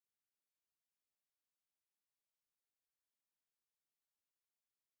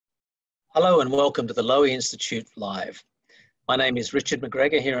Hello and welcome to the Lowy Institute Live. My name is Richard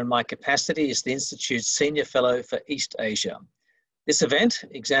McGregor here, and my capacity is the Institute's Senior Fellow for East Asia. This event,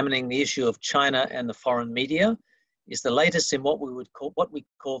 examining the issue of China and the foreign media, is the latest in what we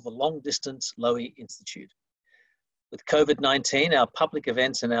call the long-distance Lowy Institute. With COVID-19, our public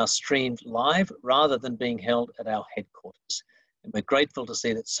events are now streamed live rather than being held at our headquarters. And we're grateful to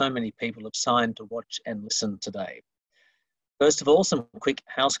see that so many people have signed to watch and listen today. First of all, some quick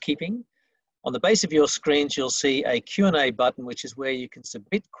housekeeping. On the base of your screens, you'll see a Q&A button, which is where you can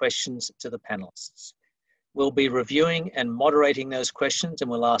submit questions to the panelists. We'll be reviewing and moderating those questions,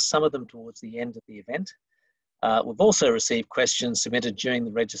 and we'll ask some of them towards the end of the event. We've also received questions submitted during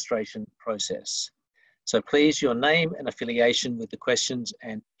the registration process. So please, your name and affiliation with the questions,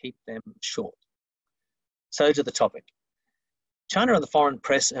 and keep them short. So to the topic. China and the foreign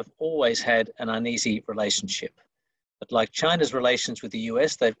press have always had an uneasy relationship. But like China's relations with the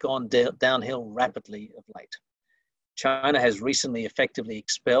US, they've gone downhill rapidly of late. China has recently effectively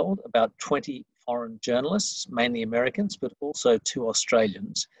expelled about 20 foreign journalists, mainly Americans, but also 2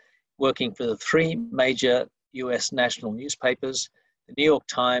 Australians, working for the 3 major US national newspapers, the New York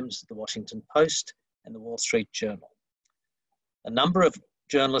Times, the Washington Post, and the Wall Street Journal. A number of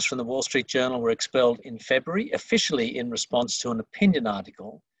journalists from the Wall Street Journal were expelled in February, officially in response to an opinion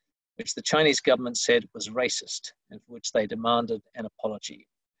article which the Chinese government said was racist and for which they demanded an apology.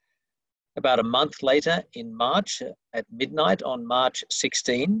 About a month later, in March, at midnight on March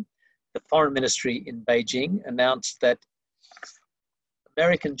 16, the Foreign Ministry in Beijing announced that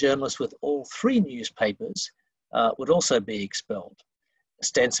American journalists with all 3 newspapers would also be expelled.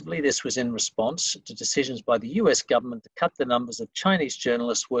 Ostensibly, this was in response to decisions by the US government to cut the numbers of Chinese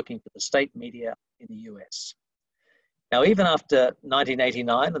journalists working for the state media in the US. Now, even after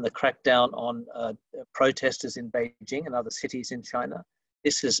 1989 and the crackdown on protesters in Beijing and other cities in China,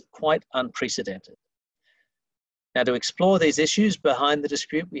 this is quite unprecedented. Now, to explore these issues behind the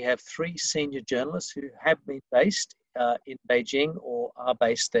dispute, we have 3 senior journalists who have been based in Beijing or are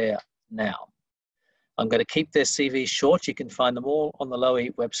based there now. I'm going to keep their CVs short. You can find them all on the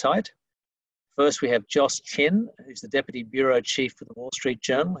Lowy website. First, we have Josh Chin, who's the Deputy Bureau Chief for the Wall Street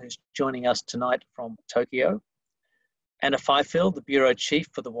Journal, who's joining us tonight from Tokyo. Anna Fifield, the Bureau Chief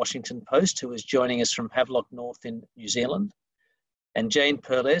for the Washington Post, who is joining us from Havelock North in New Zealand. And Jane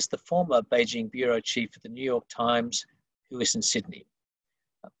Perlez, the former Beijing Bureau Chief for the New York Times, who is in Sydney.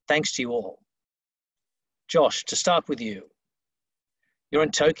 Thanks to you all. Josh, to start with you. You're in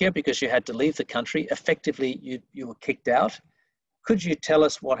Tokyo because you had to leave the country. Effectively, you were kicked out. Could you tell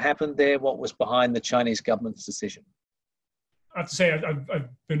us what happened there, what was behind the Chinese government's decision? I have to say, I've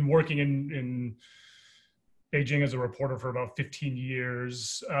been working in Beijing as a reporter for about 15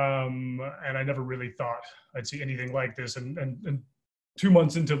 years, and I never really thought I'd see anything like this. And 2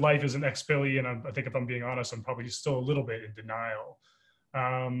 months into life as an expellee, and I think if I'm being honest, I'm probably still a little bit in denial.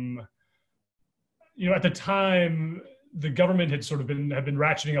 You know, at the time, the government had sort of been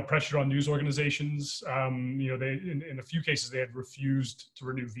ratcheting up pressure on news organizations. You know, they in a few cases they had refused to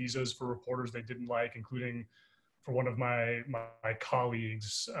renew visas for reporters they didn't like, including for one of my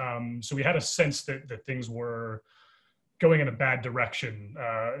colleagues. So we had a sense that things were going in a bad direction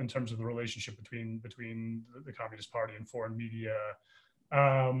in terms of the relationship between the Communist Party and foreign media.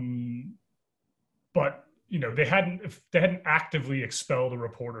 But you know, they hadn't actively expelled a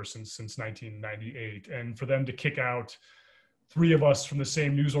reporter since 1998, and for them to kick out 3 of us from the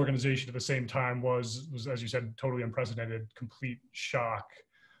same news organization at the same time was, as you said, totally unprecedented, complete shock.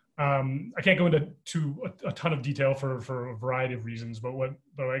 I can't go into a ton of detail for a variety of reasons, but what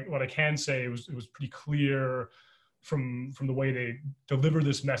I can say it was pretty clear from the way they delivered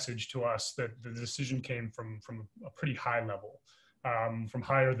this message to us that the decision came from a pretty high level, from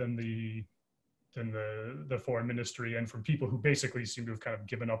higher than the foreign ministry, and from people who basically seem to have kind of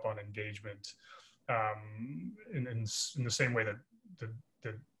given up on engagement in the same way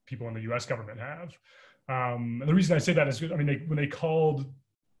that people in the U.S. government have. And the reason I say that is, I mean, when they called.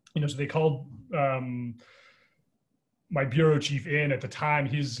 You know, so they called my bureau chief in at the time.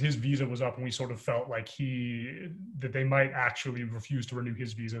 His visa was up, and we sort of felt like that they might actually refuse to renew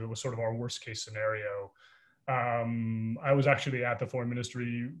his visa. That was sort of our worst case scenario. I was actually at the foreign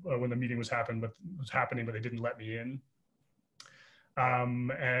ministry when the meeting was happening, but they didn't let me in.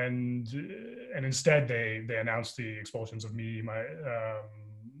 And instead they announced the expulsions of me,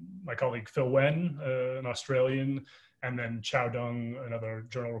 my colleague Phil Wen, an Australian, and then Chao Deng, another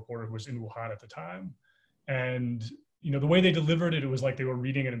journal reporter who was in Wuhan at the time. And you know, the way they delivered it, it was like they were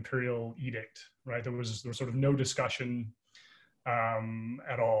reading an imperial edict, right? There was sort of no discussion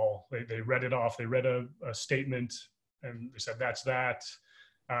at all. They read it off. They read a statement and they said, that's that.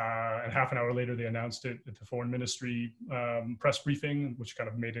 And half an hour later, they announced it at the foreign ministry press briefing, which kind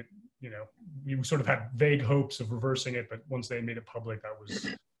of made it, we sort of had vague hopes of reversing it, but once they made it public, that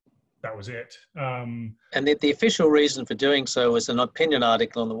was it. And the official reason for doing so was an opinion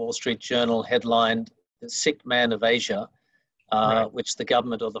article in the Wall Street Journal headlined "The Sick Man of Asia," Right. which the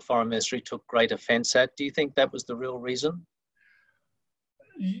government or the foreign ministry took great offense at. Do you think that was the real reason?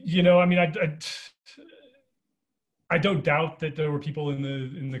 I don't doubt that there were people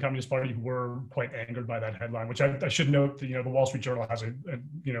in the Communist Party who were quite angered by that headline, which I should note that, the Wall Street Journal has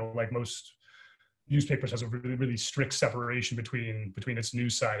like most newspapers, has a really, really strict separation between its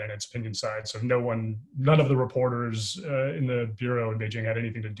news side and its opinion side. So none of the reporters in the bureau in Beijing had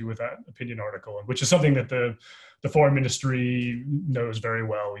anything to do with that opinion article, which is something that the foreign ministry knows very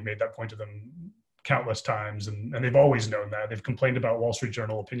well. We made that point to them countless times, and they've always known that. They've complained about Wall Street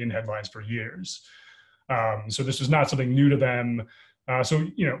Journal opinion headlines for years. So this was not something new to them. I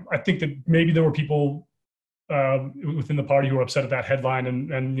think that maybe there were people within the party who were upset at that headline,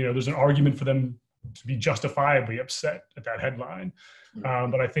 and there's an argument for them to be justifiably upset at that headline.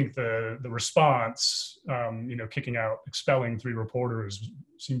 But I think the response, kicking out, expelling 3 reporters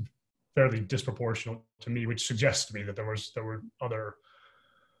seemed fairly disproportionate to me, which suggests to me that there were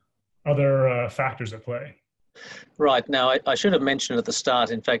other factors at play. Right. Now, I should have mentioned at the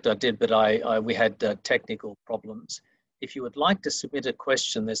start, in fact I did, but we had technical problems. If you would like to submit a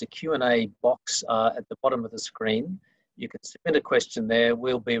question, there's a Q&A box at the bottom of the screen. You can submit a question there.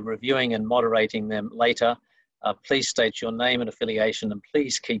 We'll be reviewing and moderating them later. Please state your name and affiliation, and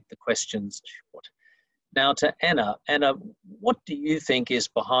please keep the questions short. Now to Anna. Anna, what do you think is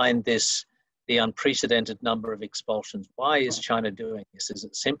behind the unprecedented number of expulsions? Why is China doing this? Is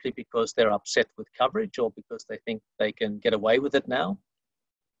it simply because they're upset with coverage, or because they think they can get away with it now?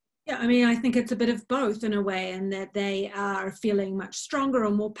 Yeah, I think it's a bit of both in a way, and that they are feeling much stronger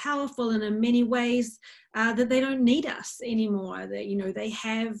and more powerful, and in many ways that they don't need us anymore. That they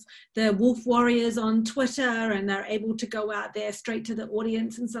have the wolf warriors on Twitter, and they're able to go out there straight to the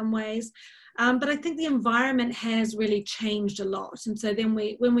audience in some ways. But I think the environment has really changed a lot. And so then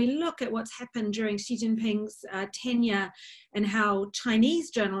when we look at what's happened during Xi Jinping's tenure, and how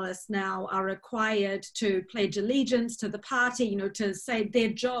Chinese journalists now are required to pledge allegiance to the party, to say their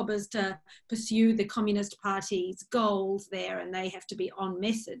job is to pursue the Communist Party's goals there, and they have to be on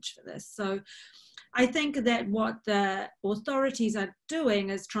message for this. So I think that what the authorities are doing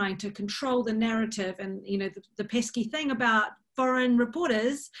is trying to control the narrative. And, the pesky thing about foreign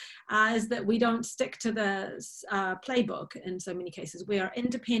reporters is that we don't stick to the playbook in so many cases. We are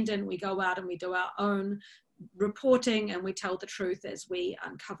independent. We go out and we do our own reporting, and we tell the truth as we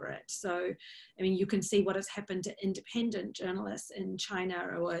uncover it. So, you can see what has happened to independent journalists in China,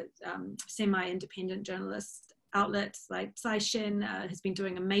 or semi-independent journalists. Outlets like Caixin has been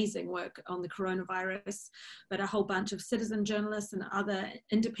doing amazing work on the coronavirus, but a whole bunch of citizen journalists and other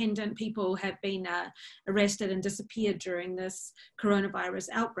independent people have been arrested and disappeared during this coronavirus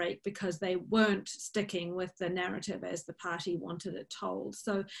outbreak because they weren't sticking with the narrative as the party wanted it told.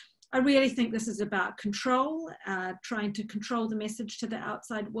 So I really think this is about control, trying to control the message to the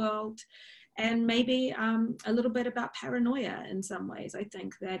outside world, and maybe a little bit about paranoia in some ways. I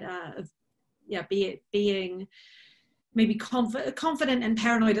think that being maybe confident and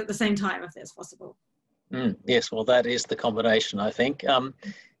paranoid at the same time, if that's possible. Yes, well, that is the combination, I think.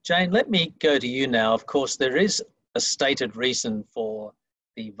 Jane, let me go to you now. Of course, there is a stated reason for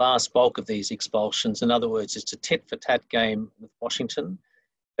the vast bulk of these expulsions. In other words, it's a tit-for-tat game with Washington.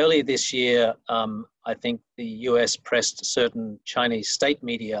 Earlier this year, I think the US pressed certain Chinese state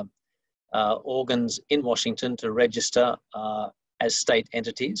media organs in Washington to register as state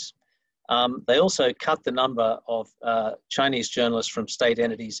entities. They also cut the number of Chinese journalists from state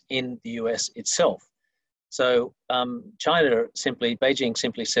entities in the US itself. So Beijing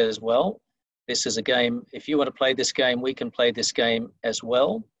simply says, well, this is a game. If you want to play this game, we can play this game as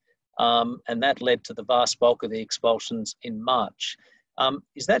well. And that led to the vast bulk of the expulsions in March.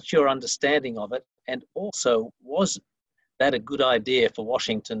 Is that your understanding of it? And also, was that a good idea for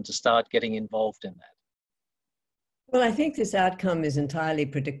Washington to start getting involved in that? Well, I think this outcome is entirely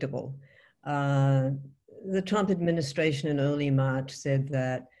predictable. The Trump administration in early March said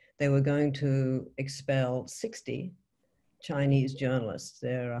that they were going to expel 60 Chinese journalists.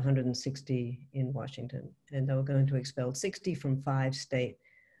 There are 160 in Washington, and they were going to expel 60 from 5 state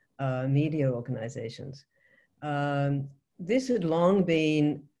media organizations. This had long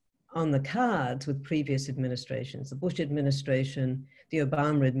been on the cards with previous administrations. The Bush administration, the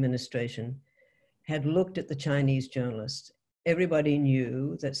Obama administration had looked at the Chinese journalists. Everybody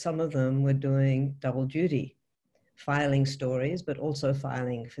knew that some of them were doing double duty, filing stories, but also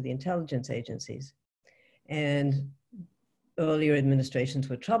filing for the intelligence agencies. And earlier administrations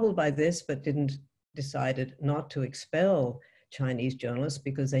were troubled by this, but decided not to expel Chinese journalists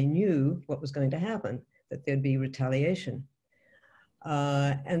because they knew what was going to happen, that there'd be retaliation.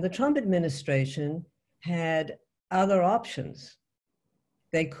 And the Trump administration had other options.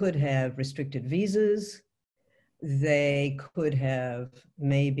 They could have restricted visas. They could have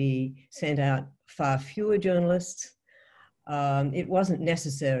maybe sent out far fewer journalists. It wasn't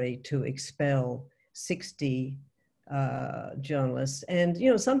necessary to expel 60 journalists. And, you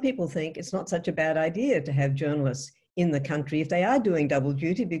know, some people think it's not such a bad idea to have journalists in the country if they are doing double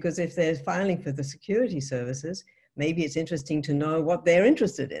duty, because if they're filing for the security services, maybe it's interesting to know what they're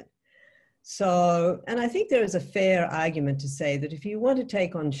interested in. So, and I think there is a fair argument to say that if you want to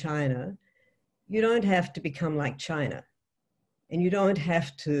take on China, you don't have to become like China, and you don't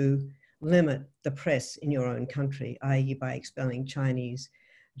have to limit the press in your own country, i.e. by expelling Chinese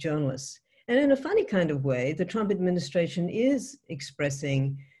journalists. And in a funny kind of way, the Trump administration is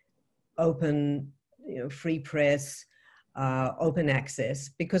expressing open, you know, free press, open access,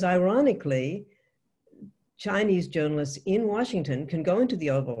 because ironically, Chinese journalists in Washington can go into the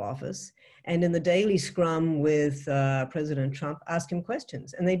Oval Office and in the daily scrum with President Trump, ask him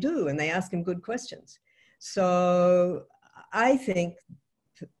questions. And they do, and they ask him good questions. So I think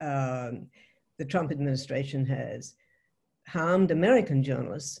the Trump administration has harmed American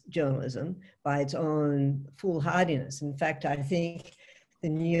journalism by its own foolhardiness. In fact, I think the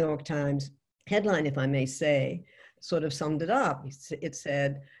New York Times headline, if I may say, sort of summed it up. It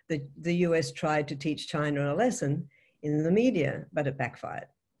said that the US tried to teach China a lesson in the media, but it backfired.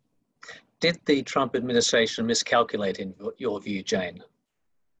 Did the Trump administration miscalculate in your view, Jane?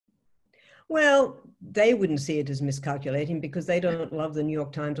 Well, they wouldn't see it as miscalculating because they don't love the New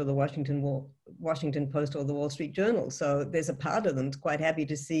York Times or the Washington Post or the Wall Street Journal. So there's a part of them that's quite happy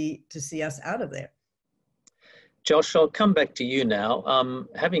to see us out of there. Josh, I'll come back to you now.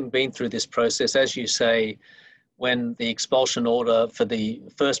 Having been through this process, as you say, when the expulsion order for the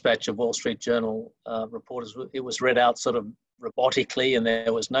first batch of Wall Street Journal reporters, it was read out sort of robotically and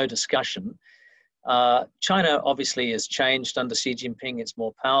there was no discussion. China obviously has changed under Xi Jinping. It's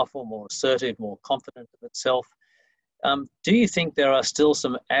more powerful, more assertive, more confident of itself. Do you think there are still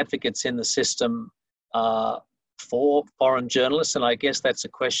some advocates in the system for foreign journalists? And I guess that's a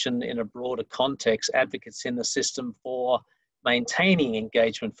question in a broader context, advocates in the system for maintaining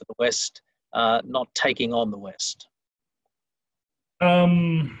engagement for the West, not taking on the West.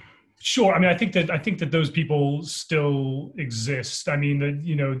 Sure. I mean, I think that those people still exist. I mean,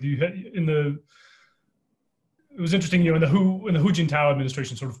 it was interesting, you know, in the Hu Jintao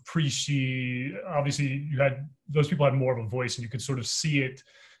administration, sort of pre-Xi, obviously those people had more of a voice, and you could sort of see it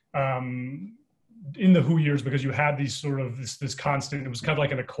in the Hu years, because you had these sort of this constant, it was kind of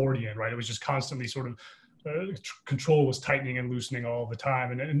like an accordion, right? It was just constantly sort of control was tightening and loosening all the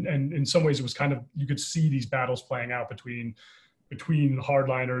time. And in some ways it was kind of, you could see these battles playing out between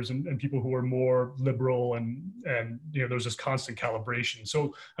hardliners and people who are more liberal, and you know, there's this constant calibration.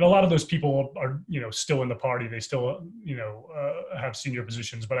 So, and a lot of those people are, you know, still in the party. They still, you know, have senior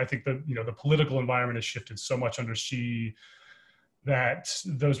positions. But I think that, you know, the political environment has shifted so much under Xi that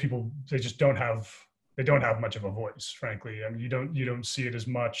those people, they just don't have much of a voice, frankly. I mean, you don't see it as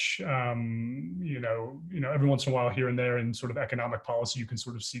much. You know, every once in a while, here and there, in sort of economic policy, you can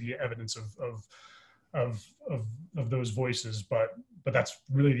sort of see the evidence of those voices, but that's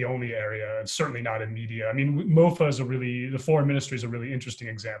really the only area, and certainly not in media. I mean, MOFA is the foreign ministry is a really interesting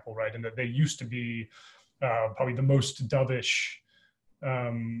example, right? In that they used to be probably the most dovish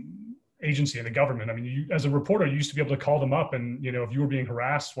agency in the government. I mean, you, as a reporter, you used to be able to call them up, and, you know, if you were being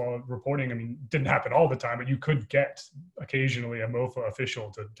harassed while reporting, I mean, it didn't happen all the time, but you could get occasionally a MOFA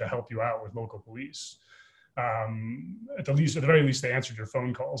official to help you out with local police. At the very least, they answered your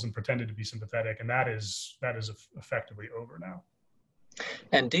phone calls and pretended to be sympathetic, and that is effectively over now.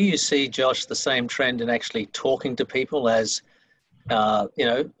 And do you see, Josh, the same trend in actually talking to people as, you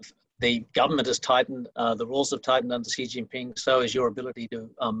know, the government has tightened, the rules have tightened under Xi Jinping, so is your ability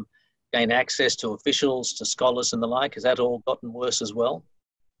to gain access to officials, to scholars and the like? Has that all gotten worse as well?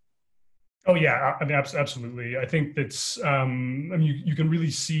 Oh yeah, I mean, absolutely. I think that's, I mean, you can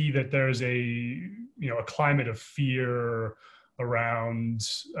really see that there's a climate of fear around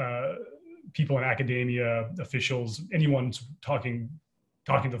people in academia, officials, anyone talking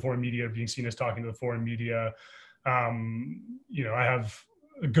to the foreign media, being seen as talking to the foreign media. You know, I have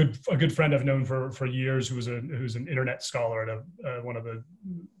a good friend I've known for years who's an internet scholar at one of the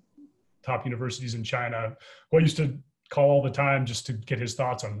top universities in China, who I used to call all the time just to get his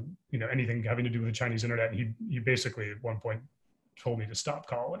thoughts on, you know, anything having to do with the Chinese internet. And he basically at one point told me to stop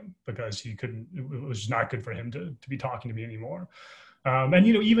calling because he couldn't, it was just not good for him to be talking to me anymore. And,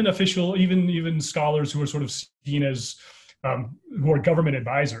 you know, even scholars who are sort of seen as, who are government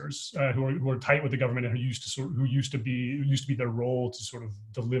advisors, who are tight with the government and who used to be their role to sort of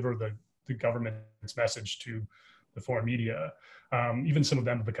deliver the government's message to the foreign media. Even some of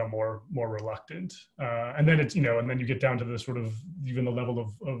them have become more reluctant. And then it's, you know, and then you get down to the sort of, even the level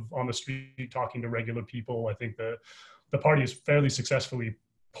of on the street talking to regular people. I think the party has fairly successfully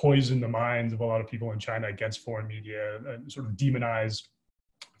poisoned the minds of a lot of people in China against foreign media and sort of demonized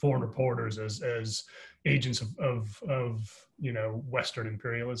foreign reporters as agents of you know, Western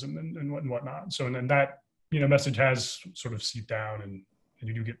imperialism and whatnot. So, and then that, you know, message has sort of seeped down, and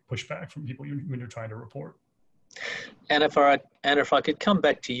you do get pushback from people when you're trying to report. And if I could come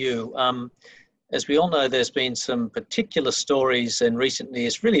back to you, as we all know, there's been some particular stories in recent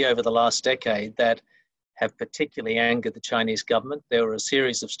years, really over the last decade, that have particularly angered the Chinese government. There were a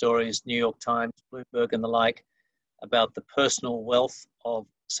series of stories, New York Times, Bloomberg and the like, about the personal wealth of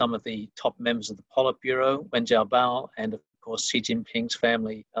some of the top members of the Politburo, Wen Jiabao, and of course Xi Jinping's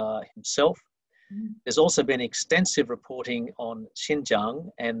family himself. Mm-hmm. There's also been extensive reporting on Xinjiang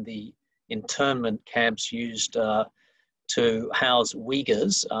and the internment camps used to house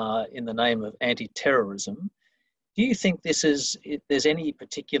Uyghurs in the name of anti-terrorism. Do you think there's any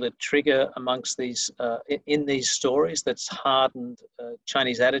particular trigger amongst these, in these stories that's hardened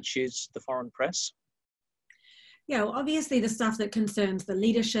Chinese attitudes to the foreign press? Yeah, well, obviously the stuff that concerns the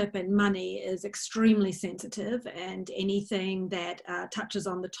leadership and money is extremely sensitive, and anything that touches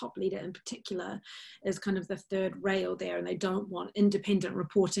on the top leader in particular is kind of the third rail there, and they don't want independent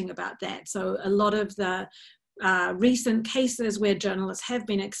reporting about that. So a lot of the recent cases where journalists have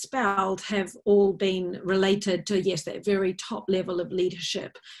been expelled have all been related to, yes, that very top level of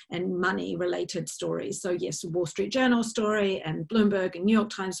leadership and money related stories. So yes, Wall Street Journal story and Bloomberg and New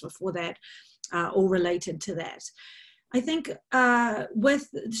York Times before that, all related to that. I think with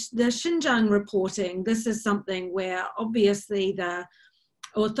the Xinjiang reporting, this is something where obviously the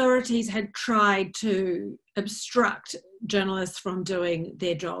authorities had tried to obstruct journalists from doing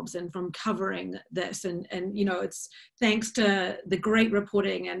their jobs and from covering this. And you know, it's thanks to the great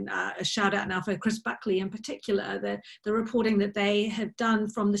reporting, and a shout out now for Chris Buckley in particular, that the reporting that they had done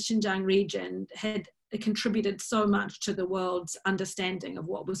from the Xinjiang region had contributed so much to the world's understanding of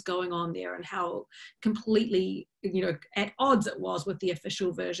what was going on there and how completely, you know, at odds it was with the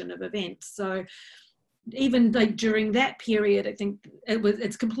official version of events. So even like during that period, I think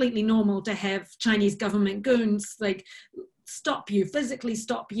it's completely normal to have Chinese government goons like physically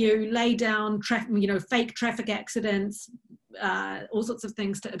stop you, lay down fake traffic accidents, all sorts of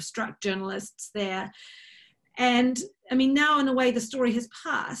things to obstruct journalists there. And I mean, now in a way the story has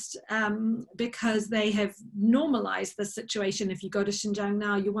passed because they have normalized the situation. If you go to Xinjiang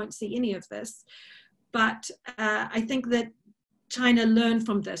now, you won't see any of this. But I think that China learned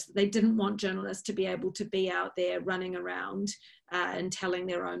from this. They didn't want journalists to be able to be out there running around and telling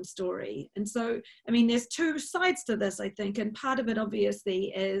their own story. And so, I mean, there's two sides to this, I think. And part of it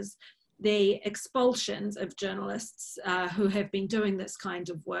obviously is the expulsions of journalists who have been doing this kind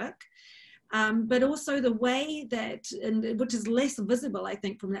of work. But also the way that, and which is less visible, I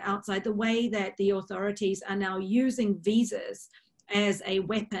think, from the outside, the way that the authorities are now using visas as a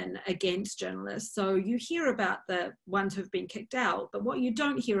weapon against journalists. So you hear about the ones who've been kicked out, but what you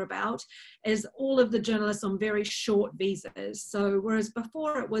don't hear about is all of the journalists on very short visas. So whereas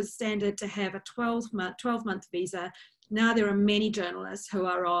before it was standard to have a 12-month visa, now there are many journalists who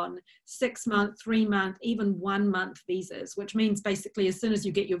are on 6-month, 3-month, even 1-month visas, which means basically as soon as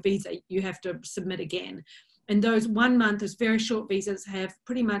you get your visa, you have to submit again. And those 1 month, those very short visas have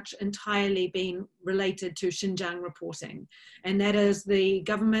pretty much entirely been related to Xinjiang reporting. And that is the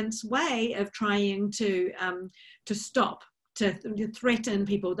government's way of trying to stop, to threaten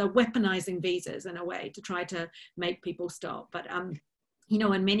people. They're weaponizing visas in a way to try to make people stop. But you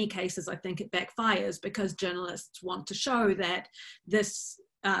know, in many cases, I think it backfires because journalists want to show that this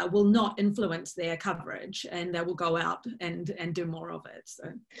will not influence their coverage, and they will go out and do more of it. So,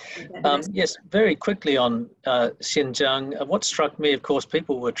 yes, very quickly on Xinjiang. What struck me, of course,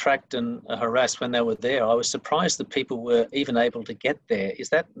 people were tracked and harassed when they were there. I was surprised that people were even able to get there. Is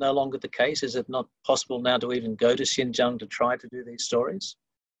that no longer the case? Is it not possible now to even go to Xinjiang to try to do these stories?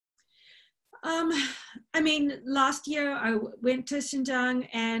 I mean, last year I went to Xinjiang,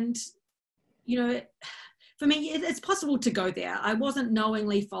 and, you know, for me, it's possible to go there. I wasn't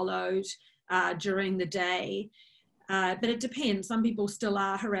knowingly followed during the day. But it depends. Some people still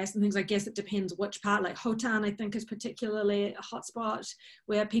are harassed and things. I guess it depends which part. Like Hotan, I think, is particularly a hotspot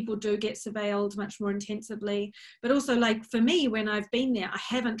where people do get surveilled much more intensively. But also, like for me, when I've been there, I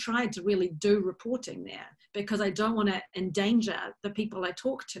haven't tried to really do reporting there because I don't want to endanger the people I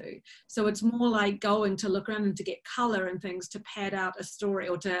talk to. So it's more like going to look around and to get color and things to pad out a story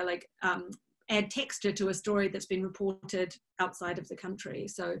or to like add texture to a story that's been reported outside of the country.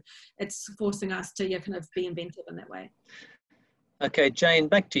 So it's forcing us to kind of be inventive in that way. Okay, Jane,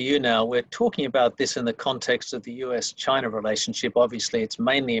 back to you now. We're talking about this in the context of the US-China relationship. Obviously, it's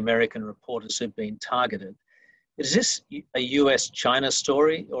mainly American reporters who've been targeted. Is this a US-China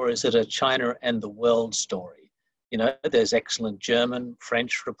story, or is it a China and the world story? You know, there's excellent German,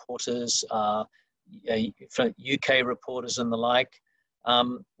 French reporters, UK reporters and the like.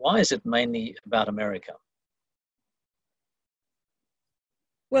 Why is it mainly about America?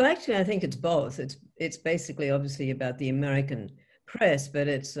 Well, actually, I think it's both. It's basically obviously about the American press, but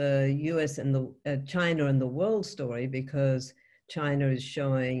it's US and the China and the world story because China is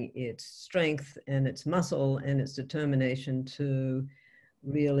showing its strength and its muscle and its determination to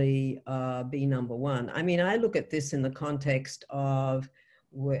really be number one. I mean, I look at this in the context of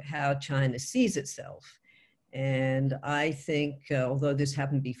how China sees itself. And I think, although this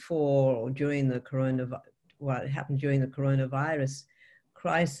happened before or during the it happened during the coronavirus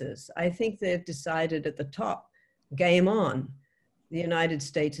crisis, I think they've decided at the top, game on. The United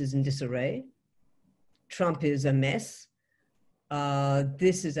States is in disarray. Trump is a mess.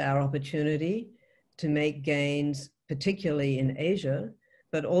 This is our opportunity to make gains, particularly in Asia,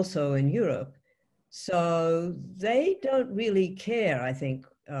 but also in Europe. So they don't really care, I think,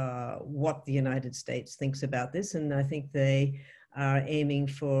 what the United States thinks about this. And I think they are aiming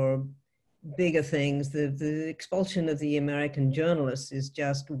for bigger things. The expulsion of the American journalists is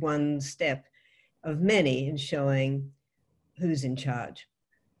just one step of many in showing who's in charge.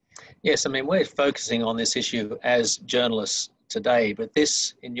 Yes, I mean, we're focusing on this issue as journalists today, but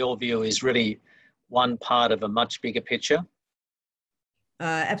this, in your view, is really one part of a much bigger picture?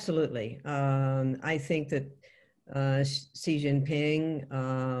 Absolutely. I think that Xi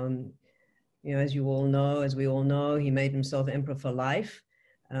Jinping, you know, as we all know, he made himself emperor for life,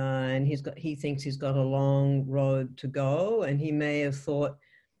 and he thinks he's got a long road to go, and he may have thought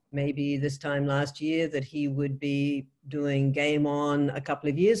maybe this time last year that he would be doing game on a couple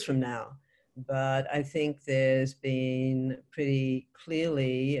of years from now. But I think there's been pretty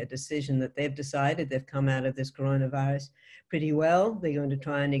clearly a decision that they've decided. They've come out of this coronavirus pretty well. They're going to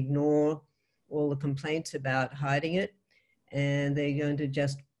try and ignore all the complaints about hiding it, and they're going to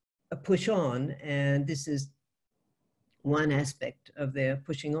just push on. And this is one aspect of their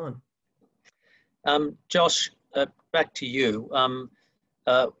pushing on. Josh, back to you.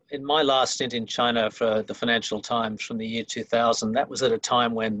 In my last stint in China for the Financial Times from the year 2000, that was at a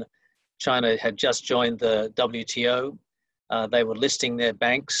time when China had just joined the WTO. They were listing their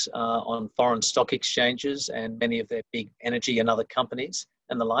banks on foreign stock exchanges and many of their big energy and other companies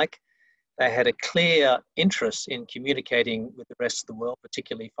and the like. They had a clear interest in communicating with the rest of the world,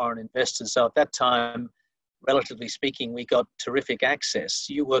 particularly foreign investors. So at that time, relatively speaking, we got terrific access.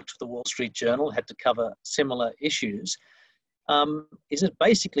 You worked for the Wall Street Journal, had to cover similar issues. Is it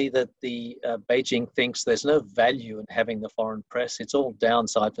basically that the Beijing thinks there's no value in having the foreign press? It's all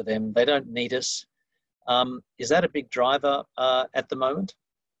downside for them. They don't need us. Is that a big driver at the moment?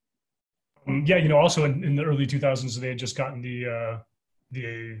 Yeah, you know, also in the early 2000s, they had just gotten the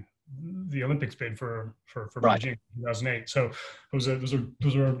Olympics bid for Right. Beijing in 2008. So those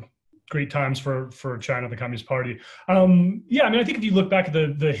are great times for China, the Communist Party. Yeah, I mean, I think if you look back at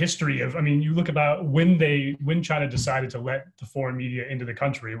the history of, I mean, you look about when China decided to let the foreign media into the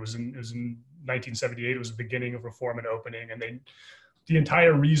country, it was in 1978. It was the beginning of reform and opening, and the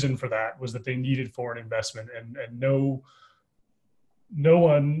entire reason for that was that they needed foreign investment, and no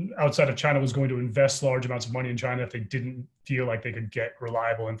one outside of China was going to invest large amounts of money in China if they didn't feel like they could get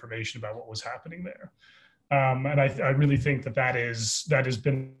reliable information about what was happening there. And I really think that has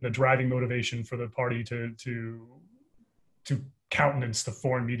been the driving motivation for the party to countenance the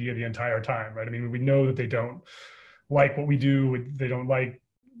foreign media the entire time, right? I mean, we know that they don't like what we do. They don't like,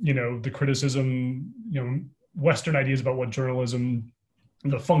 you know, the criticism, you know, Western ideas about what journalism,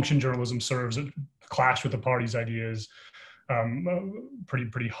 the function journalism serves, clash with the party's ideas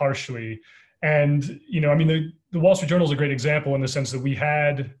pretty harshly. And, you know, I mean, the Wall Street Journal is a great example in the sense that we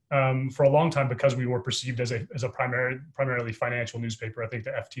had for a long time, because we were perceived as a primarily financial newspaper. I think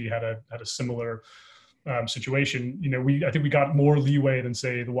the FT had a similar situation, I think we got more leeway than,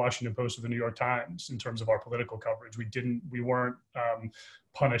 say, the Washington Post or the New York Times in terms of our political coverage. We weren't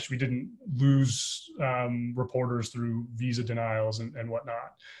punished. We didn't lose reporters through visa denials and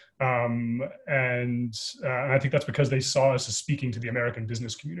whatnot. And I think that's because they saw us as speaking to the American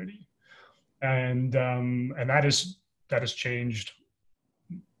business community, and that has changed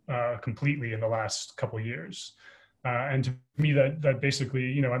completely in the last couple of years. And to me, that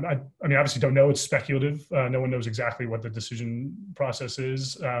basically, I mean, obviously don't know, it's speculative. No one knows exactly what the decision process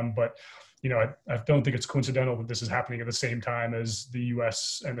is. But, I don't think it's coincidental that this is happening at the same time as the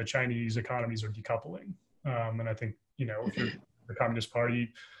US and the Chinese economies are decoupling. And I think, if you're the Communist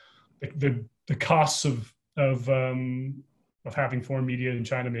Party, the costs of having foreign media in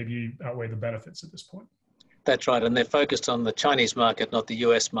China maybe outweigh the benefits at this point. That's right. And they're focused on the Chinese market, not the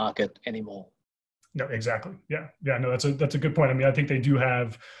US market anymore. No, exactly. Yeah. No, that's a good point. I mean, I think they do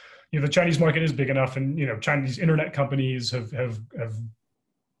have, the Chinese market is big enough, and Chinese internet companies have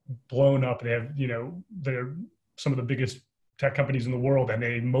blown up. They have, they're some of the biggest tech companies in the world, and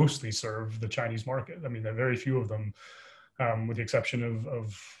they mostly serve the Chinese market. I mean, there are very few of them, with the exception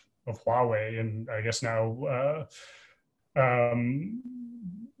of Huawei, and I guess now, some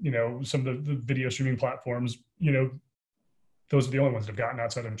of the video streaming platforms, those are the only ones that have gotten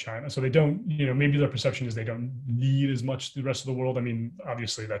outside of China. So they don't, maybe their perception is they don't need as much the rest of the world. I mean,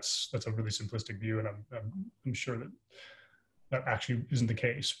 obviously that's a really simplistic view, and I'm sure that actually isn't the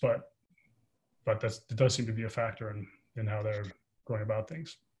case, but it does seem to be a factor in how they're going about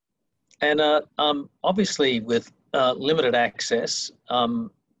things. And obviously with limited access,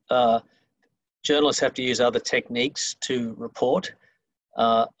 journalists have to use other techniques to report.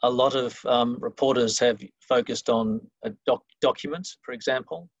 A lot of reporters have focused on documents, for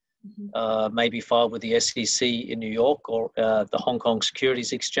example, maybe filed with the SEC in New York or the Hong Kong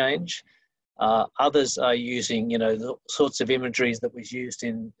Securities Exchange. Others are using, the sorts of imageries that was used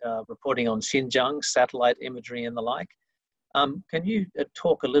in reporting on Xinjiang, satellite imagery and the like. Can you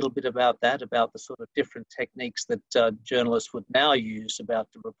talk a little bit about that, about the sort of different techniques that journalists would now use to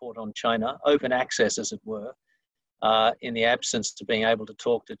report on China, open access, as it were, in the absence of being able to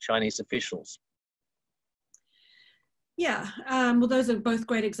talk to Chinese officials? Yeah, well, those are both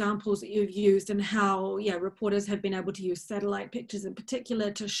great examples that you've used, and how, reporters have been able to use satellite pictures in particular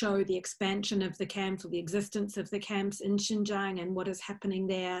to show the expansion of the camps, or the existence of the camps in Xinjiang and what is happening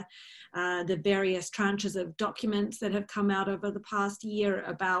there. The various tranches of documents that have come out over the past year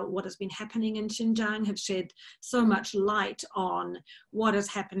about what has been happening in Xinjiang have shed so much light on what is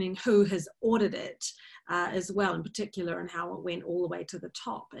happening, who has ordered it, as well, in particular, and how it went all the way to the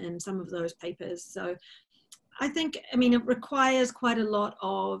top in some of those papers. So I think, it requires quite a lot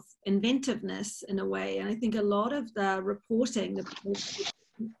of inventiveness in a way. And I think a lot of the reporting,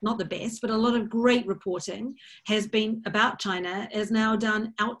 not the best, but a lot of great reporting has been about China, is now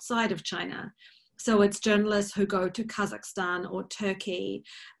done outside of China. So it's journalists who go to Kazakhstan or Turkey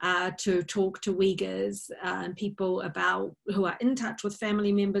to talk to Uyghurs and people who are in touch with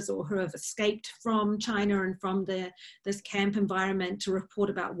family members or who have escaped from China and from this camp environment, to report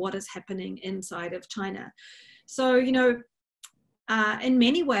about what is happening inside of China. So, in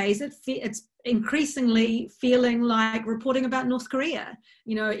many ways, it's increasingly feeling like reporting about North Korea,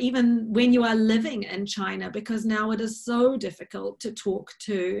 even when you are living in China, because now it is so difficult to talk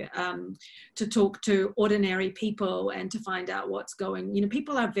to ordinary people and to find out what's going.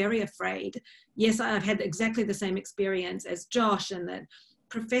 People are very afraid. Yes, I've had exactly the same experience as Josh, and that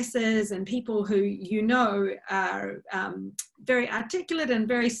professors and people who are very articulate and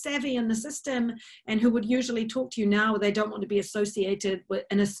very savvy in the system, and who would usually talk to you now, they don't want to be associated with,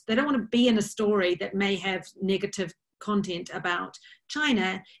 they don't want to be in a story that may have negative content about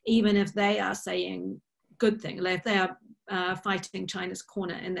China, even if they are saying good things, if they are fighting China's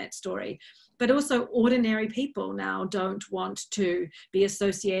corner in that story. But also ordinary people now don't want to be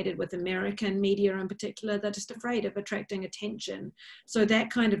associated with American media in particular. They're just afraid of attracting attention. So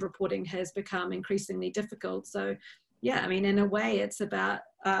that kind of reporting has become increasingly difficult. So yeah, in a way it's about,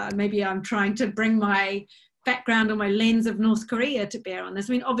 maybe I'm trying to bring my background or my lens of North Korea to bear on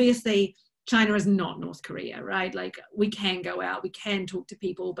this. Obviously China is not North Korea, right? Like, we can go out, we can talk to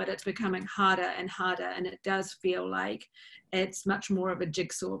people, but it's becoming harder and harder. And it does feel like it's much more of a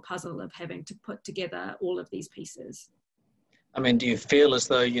jigsaw puzzle of having to put together all of these pieces. Do you feel as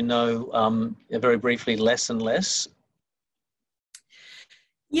though very briefly, less and less?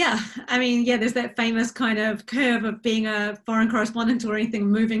 Yeah, I mean, yeah, there's that famous kind of curve of being a foreign correspondent or anything,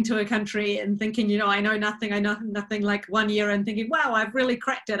 moving to a country and thinking, you know, I know nothing like 1 year, and thinking, wow, I've really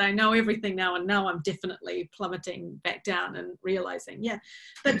cracked it. I know everything now. And now I'm definitely plummeting back down and realizing, yeah.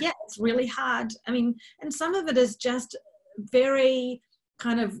 But yeah, it's really hard. I mean, and some of it is just very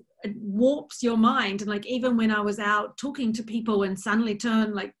kind of, it warps your mind. And like, even when I was out talking to people and suddenly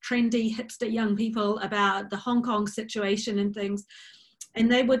turn like trendy hipster young people about the Hong Kong situation and things, and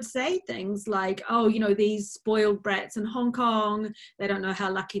they would say things like, oh, you know, these spoiled brats in Hong Kong, they don't know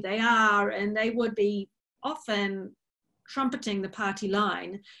how lucky they are. And they would be often trumpeting the party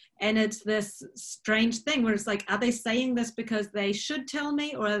line. And it's this strange thing where it's like, are they saying this because they should tell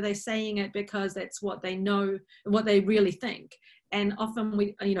me, or are they saying it because it's what they know, what they really think? And often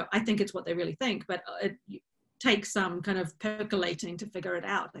we, you know, I think it's what they really think, but it takes some kind of percolating to figure it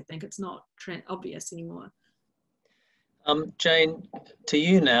out. I think it's not obvious anymore. Jane, to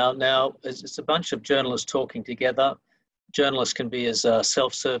you now. Now, it's a bunch of journalists talking together. Journalists can be as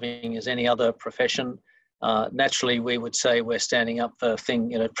self-serving as any other profession. Naturally, we would say we're standing up for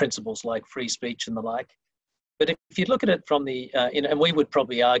principles like free speech and the like. But if you look at it from the, and we would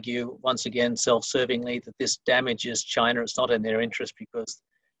probably argue, once again, self-servingly, that this damages China. It's not in their interest because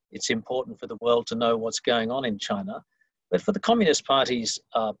it's important for the world to know what's going on in China. But for the Communist Party's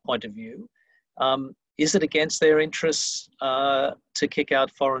point of view, is it against their interests to kick out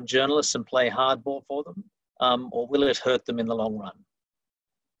foreign journalists and play hardball for them? Or will it hurt them in the long run?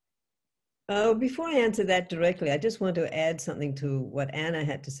 Before I answer that directly, I just want to add something to what Anna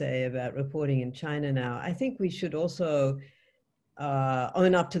had to say about reporting in China now. I think we should also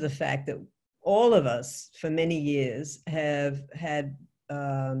own up to the fact that all of us for many years have had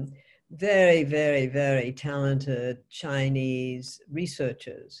very, very, very talented Chinese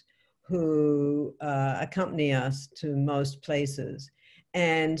researchers who accompany us to most places.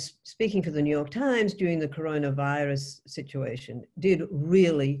 And speaking for the New York Times during the coronavirus situation, did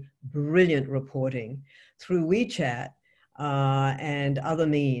really brilliant reporting through WeChat and other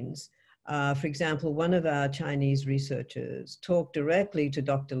means. For example, one of our Chinese researchers talked directly to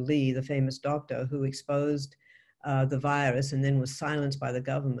Dr. Li, the famous doctor who exposed the virus and then was silenced by the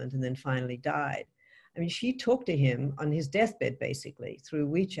government and then finally died. I mean, she talked to him on his deathbed, basically, through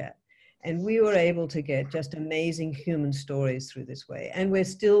WeChat. And we were able to get just amazing human stories through this way. And we're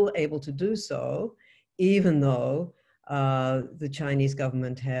still able to do so, even though the Chinese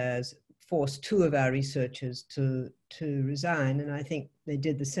government has forced 2 of our researchers to resign. And I think they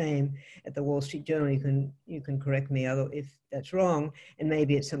did the same at the Wall Street Journal. You can correct me if that's wrong, and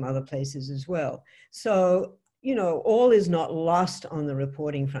maybe at some other places as well. So, you know, all is not lost on the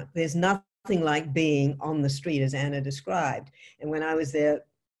reporting front. There's nothing like being on the street, as Anna described. And when I was there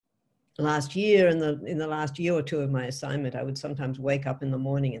last year, in the last year or 2 of my assignment, I would sometimes wake up in the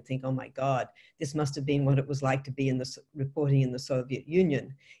morning and think, oh my God, this must have been what it was like to be in the reporting in the Soviet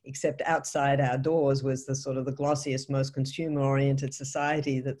Union, except outside our doors was the sort of the glossiest, most consumer-oriented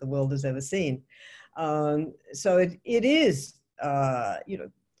society that the world has ever seen. So it is, you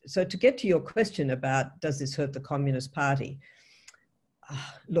know, so to get to your question about, does this hurt the Communist Party?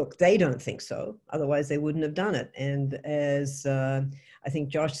 Look, they don't think so. Otherwise, they wouldn't have done it. And as I think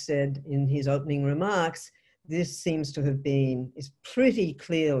Josh said in his opening remarks, this seems to have been, is pretty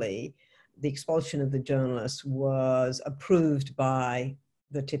clearly, the expulsion of the journalists was approved by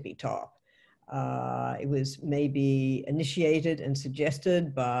the tippy top. It was maybe initiated and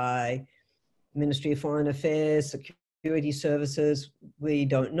suggested by Ministry of Foreign Affairs, Security Services, we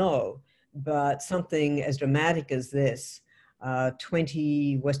don't know. But something as dramatic as this,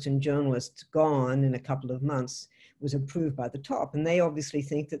 20 Western journalists gone in a couple of months, was approved by the top. And they obviously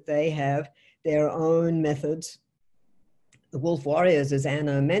think that they have their own methods, the wolf warriors, as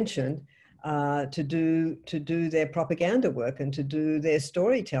Anna mentioned, to do their propaganda work and to do their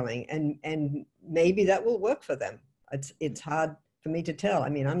storytelling. And maybe that will work for them. It's hard for me to tell. I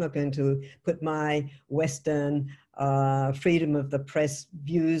mean, I'm not going to put my Western freedom of the press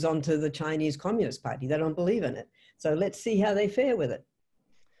views onto the Chinese Communist Party. They don't believe in it. So let's see how they fare with it.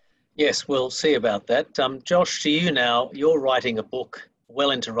 Yes, we'll see about that. Josh, to you now, you're writing a book,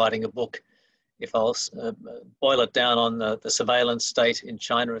 well into writing a book, if I'll boil it down on the surveillance state in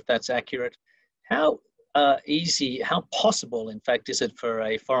China, if that's accurate. How easy, how possible, in fact, is it for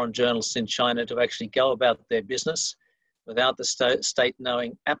a foreign journalist in China to actually go about their business without the state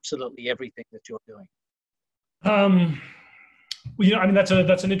knowing absolutely everything that you're doing? Well, you know, I mean, that's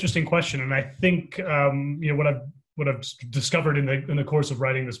an interesting question, and I think you know, what I've discovered in the course of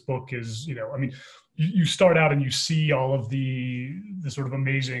writing this book is, you know, I mean, you start out and you see all of the sort of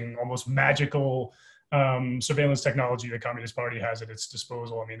amazing, almost magical surveillance technology the Communist Party has at its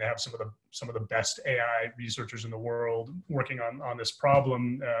disposal. I mean, they have some of the best AI researchers in the world working on this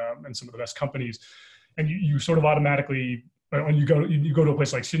problem, and some of the best companies. And you sort of automatically, when you go to a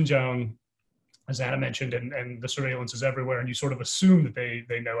place like Xinjiang, as Anna mentioned, and the surveillance is everywhere, and you sort of assume that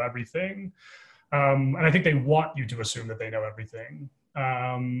they know everything. And I think they want you to assume that they know everything.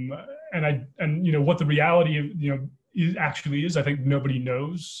 And you know what the reality of actually is, I think nobody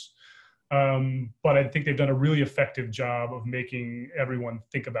knows. But I think they've done a really effective job of making everyone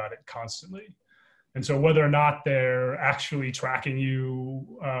think about it constantly. And so whether or not they're actually tracking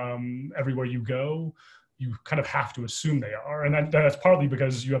you everywhere you go, you kind of have to assume they are. And that's partly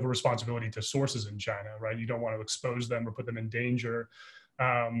because you have a responsibility to sources in China, right? You don't want to expose them or put them in danger.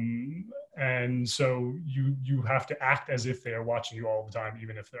 And so you have to act as if they are watching you all the time,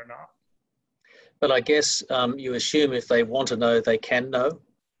 even if they're not. But I guess you assume if they want to know, they can know.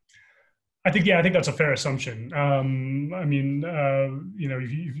 I think that's a fair assumption. I mean,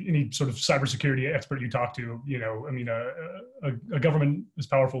 if any sort of cybersecurity expert you talk to, a government as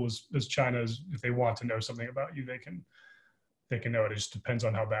powerful as China is, if they want to know something about you, they can know it. It just depends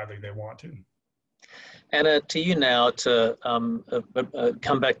on how badly they want to. Anna, to you now to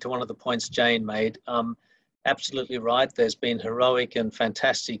come back to one of the points Jane made. Absolutely right. There's been heroic and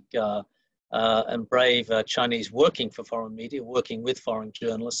fantastic and brave Chinese working for foreign media, working with foreign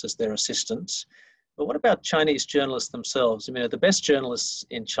journalists as their assistants. But what about Chinese journalists themselves? I mean, the best journalists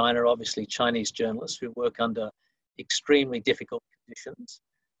in China are obviously Chinese journalists who work under extremely difficult conditions.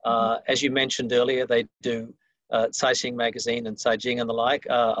 As you mentioned earlier, they do Caixin magazine and Caijing and the like.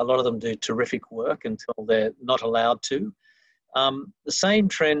 A lot of them do terrific work until they're not allowed to. The same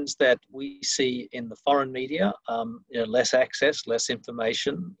trends that we see in the foreign media, less access, less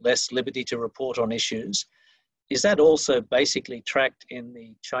information, less liberty to report on issues. Is that also basically tracked in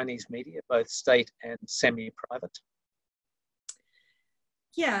the Chinese media, both state and semi-private?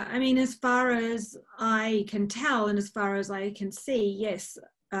 Yeah, I mean, as far as I can tell and as far as I can see, yes,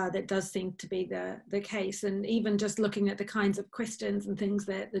 that does seem to be the case. And even just looking at the kinds of questions and things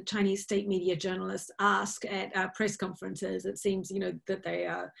that the Chinese state media journalists ask at press conferences, it seems, that they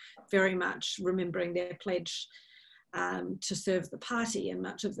are very much remembering their pledge to serve the party. And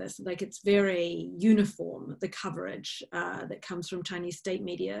much of this, like, it's very uniform, the coverage that comes from Chinese state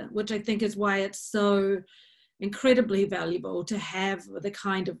media, which I think is why it's so incredibly valuable to have the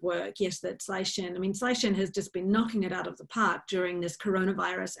kind of work, yes, that Caixin. I mean, Caixin has just been knocking it out of the park during this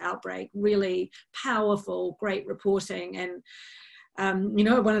coronavirus outbreak. Really powerful, great reporting. And,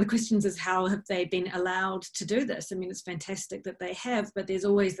 one of the questions is, how have they been allowed to do this? I mean, it's fantastic that they have, but there's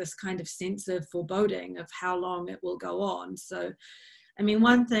always this kind of sense of foreboding of how long it will go on. So, I mean,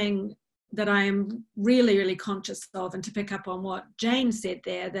 one thing that I am really, really conscious of, and to pick up on what Jane said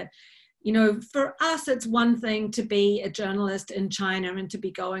there, that for us, it's one thing to be a journalist in China and to be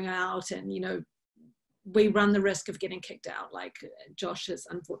going out and, we run the risk of getting kicked out, like Josh has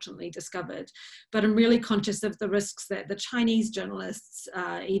unfortunately discovered. But I'm really conscious of the risks that the Chinese journalists,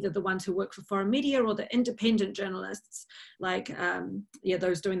 either the ones who work for foreign media or the independent journalists, like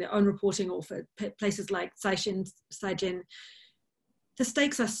those doing their own reporting, or for places like Caixin, the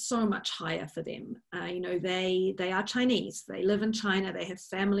stakes are so much higher for them. They are Chinese. They live in China. They have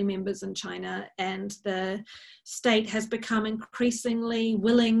family members in China, and the state has become increasingly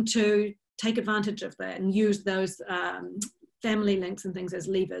willing to take advantage of that and use those family links and things as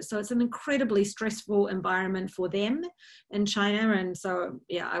levers. So it's an incredibly stressful environment for them in China. And so,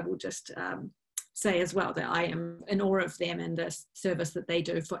 I will just say as well that I am in awe of them and the service that they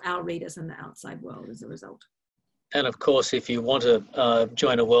do for our readers in the outside world as a result. And of course, if you want to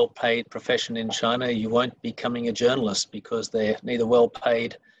join a well-paid profession in China, you won't be becoming a journalist because they're neither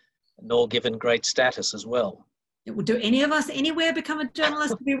well-paid nor given great status as well. Do any of us anywhere become a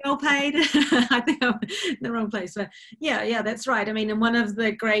journalist to be well paid? I think I'm in the wrong place. But yeah, that's right. I mean, and one of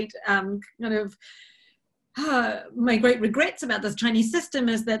the great my great regrets about this Chinese system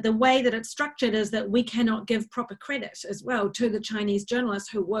is that the way that it's structured is that we cannot give proper credit as well to the Chinese journalists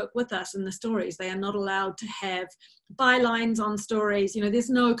who work with us in the stories. They are not allowed to have bylines on stories. There's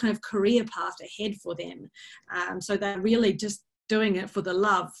no kind of career path ahead for them. So they're really just doing it for the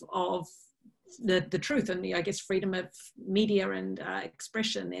love of the truth and I guess freedom of media and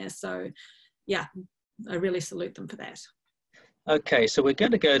expression there. So I really salute them for that. Okay, so we're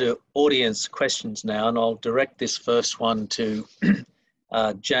going to go to audience questions now, and I'll direct this first one to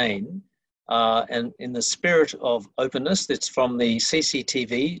Jane. And in the spirit of openness, it's from the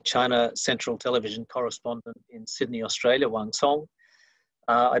CCTV, China Central Television correspondent in Sydney, Australia, Wang Song.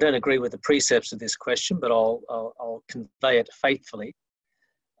 I don't agree with the precepts of this question, but I'll convey it faithfully.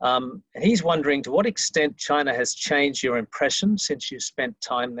 And he's wondering to what extent China has changed your impression since you spent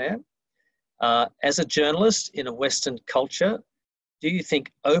time there. As a journalist in a Western culture, do you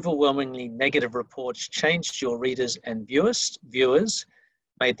think overwhelmingly negative reports changed your readers and viewers,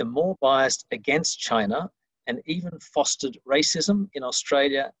 made them more biased against China, and even fostered racism in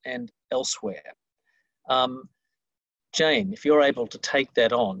Australia and elsewhere? Jane, if you're able to take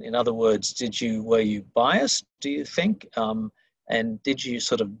that on, in other words, were you biased, do you think? And did you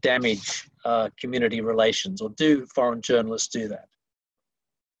sort of damage community relations, or do foreign journalists do that?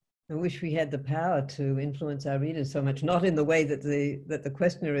 I wish we had the power to influence our readers so much, not in the way that the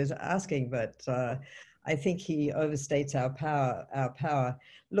questioner is asking, but I think he overstates our power.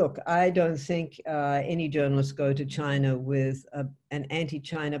 Look, I don't think any journalists go to China with an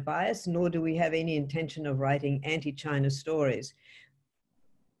anti-China bias, nor do we have any intention of writing anti-China stories.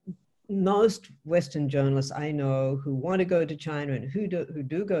 Most Western journalists I know who want to go to China and who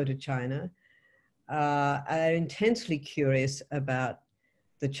do go to China are intensely curious about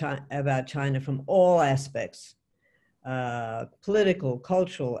China from all aspects, political,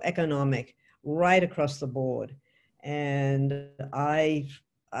 cultural, economic, right across the board. And I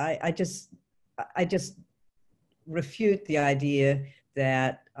just refute the idea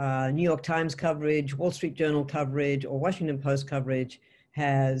that New York Times coverage, Wall Street Journal coverage, or Washington Post coverage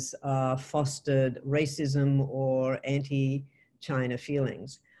has fostered racism or anti-China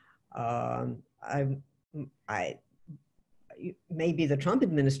feelings. Maybe the Trump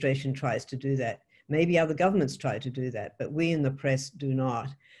administration tries to do that. Maybe other governments try to do that, but we in the press do not.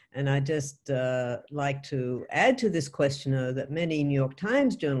 And I just like to add to this questioner that many New York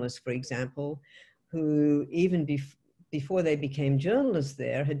Times journalists, for example, who even before they became journalists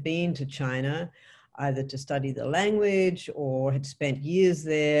there, had been to China either to study the language or had spent years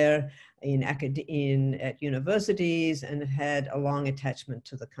there at universities and had a long attachment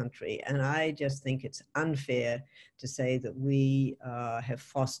to the country. And I just think it's unfair to say that we have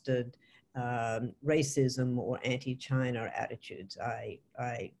fostered racism or anti-China attitudes. I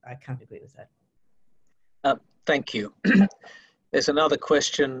can't agree with that. Thank you. There's another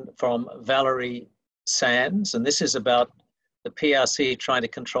question from Valerie Sands, and this is about the PRC trying to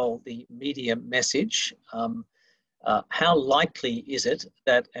control the media message. How likely is it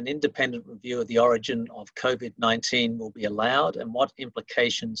that an independent review of the origin of COVID-19 will be allowed, and what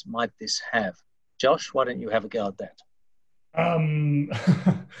implications might this have? Josh, why don't you have a go at that?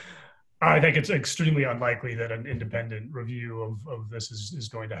 I think it's extremely unlikely that an independent review of this is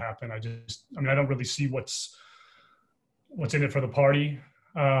going to happen. I don't really see what's in it for the party.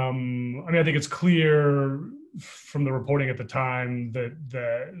 I think it's clear from the reporting at the time that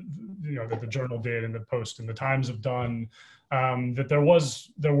the Journal did and the Post and the Times have done, that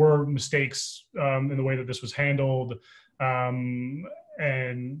there were mistakes in the way that this was handled,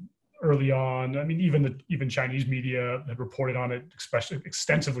 and early on, even Chinese media had reported on it, especially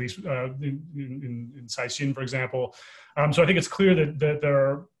extensively in Caixin, for example. So I think it's clear that there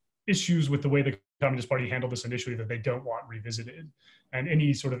are issues with the way the Communist Party handled this initially that they don't want revisited, and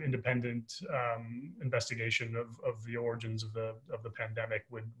any sort of independent investigation of the origins of the pandemic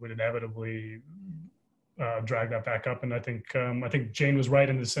would inevitably drag that back up. And I think Jane was right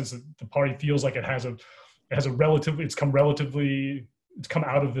in the sense that the party feels like it's come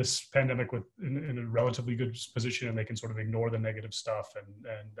out of this pandemic in a relatively good position, and they can sort of ignore the negative stuff. And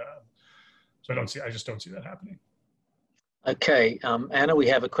so I just don't see that happening. Okay, Anna, we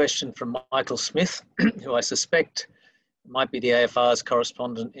have a question from Michael Smith, who I suspect might be the AFR's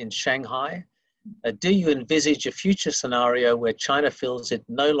correspondent in Shanghai. Do you envisage a future scenario where China feels it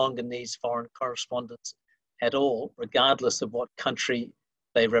no longer needs foreign correspondents at all, regardless of what country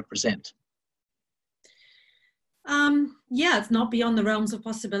they represent? Yeah, it's not beyond the realms of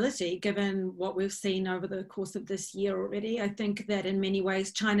possibility, given what we've seen over the course of this year already. I think that in many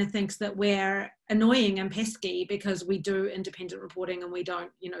ways, China thinks that we're annoying and pesky because we do independent reporting and we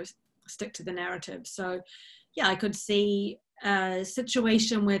don't, stick to the narrative. So yeah, I could see a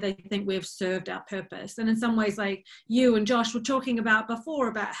situation where they think we've served our purpose. And in some ways, like you and Josh were talking about before,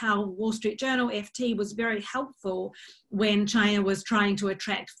 about how Wall Street Journal, FT, was very helpful when China was trying to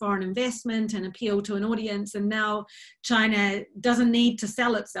attract foreign investment and appeal to an audience. And now China doesn't need to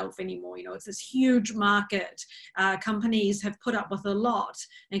sell itself anymore. It's this huge market. Companies have put up with a lot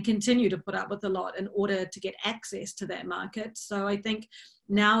and continue to put up with a lot in order to get access to that market. So I think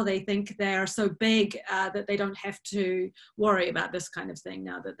now they think they are so big that they don't have to worry about this kind of thing,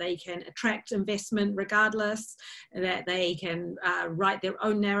 now that they can attract investment regardless, that they can write their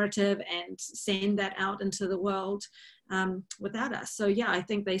own narrative and send that out into the world without us. So yeah, I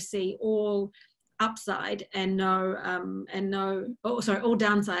think they see all upside and no, all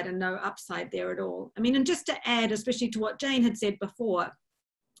downside and no upside there at all. I mean, and just to add, especially to what Jane had said before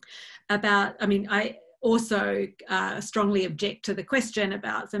about, I mean, I also strongly object to the question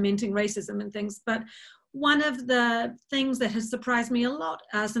about fomenting racism and things, but one of the things that has surprised me a lot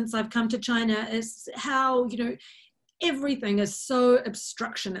since I've come to China is how, you know, everything is so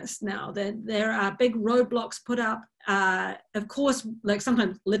obstructionist now. That there are big roadblocks put up, of course, like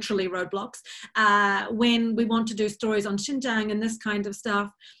sometimes literally roadblocks, when we want to do stories on Xinjiang and this kind of stuff.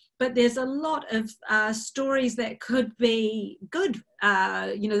 But there's a lot of stories that could be good,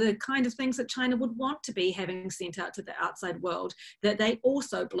 you know, the kind of things that China would want to be having sent out to the outside world that they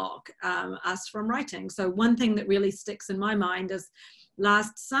also block us from writing. So one thing that really sticks in my mind is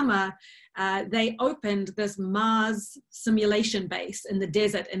last summer, they opened this Mars simulation base in the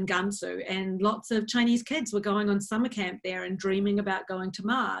desert in Gansu, and lots of Chinese kids were going on summer camp there and dreaming about going to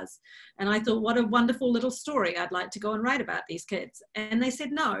Mars. And I thought, what a wonderful little story. I'd like to go and write about these kids. And they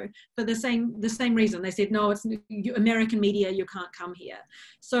said no, for the same reason. They said, no, it's American media, you can't come here.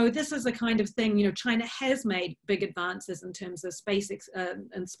 So this is the kind of thing, you know, China has made big advances in terms of space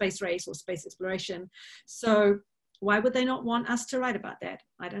and space race or space exploration. So why would they not want us to write about that?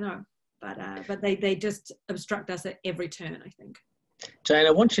 I don't know. But they just obstruct us at every turn, I think. Jane,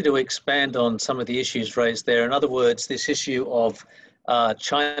 I want you to expand on some of the issues raised there. In other words, this issue of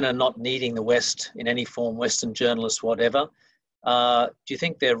China not needing the West in any form, Western journalists, whatever. Do you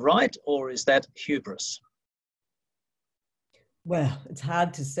think they're right, or is that hubris? Well, it's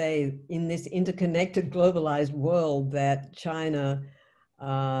hard to say in this interconnected, globalized world that China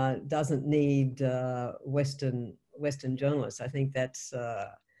doesn't need Western journalists. I think that's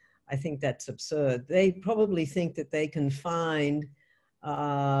absurd. They probably think that they can find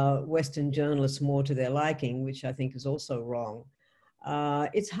Western journalists more to their liking, which I think is also wrong.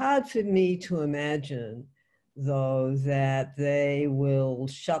 It's hard for me to imagine, though, that they will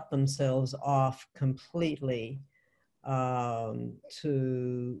shut themselves off completely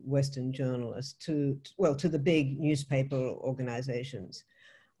to Western journalists, to the big newspaper organizations.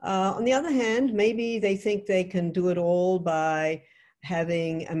 On the other hand, maybe they think they can do it all by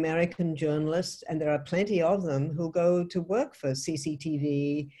having American journalists, and there are plenty of them, who go to work for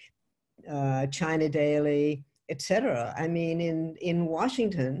CCTV, China Daily, etc. I mean, in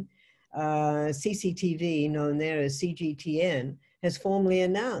Washington, CCTV, known there as CGTN, has formally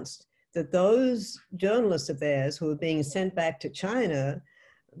announced that those journalists of theirs who are being sent back to China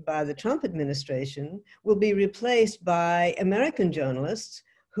by the Trump administration will be replaced by American journalists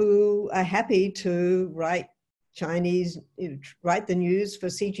who are happy to write the news for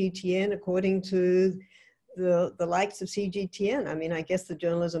CGTN according to the likes of CGTN. I mean, I guess the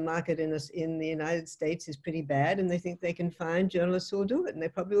journalism market in the United States is pretty bad, and they think they can find journalists who will do it, and they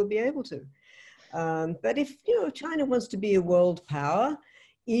probably will be able to. But if, you know, China wants to be a world power,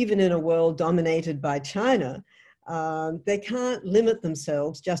 even in a world dominated by China, they can't limit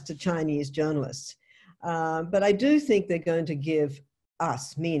themselves just to Chinese journalists. But I do think they're going to give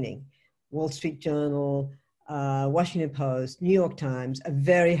us, meaning Wall Street Journal, Washington Post, New York Times, a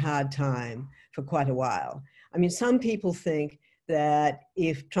very hard time for quite a while. I mean, some people think that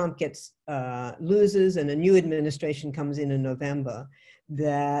if Trump loses and a new administration comes in November,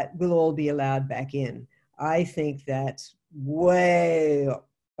 that we'll all be allowed back in. I think that's way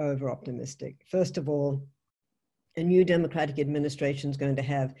over-optimistic. First of all, a new Democratic administration is going to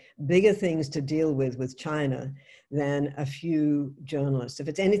have bigger things to deal with China than a few journalists. If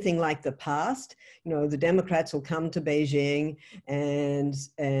it's anything like the past, you know, the Democrats will come to Beijing and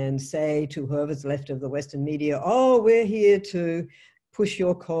say to whoever's left of the Western media, oh, we're here to push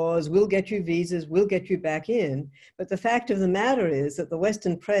your cause, we'll get you visas, we'll get you back in. But the fact of the matter is that the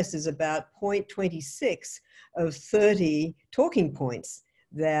Western press is about 0.26 of 30 talking points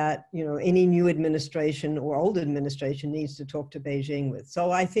that, you know, any new administration or old administration needs to talk to Beijing with. So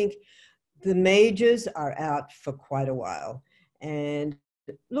I think the majors are out for quite a while. And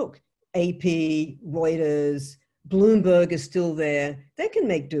look, AP, Reuters, Bloomberg is still there. They can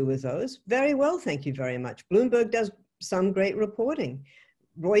make do with those. Very well, thank you very much. Bloomberg does some great reporting.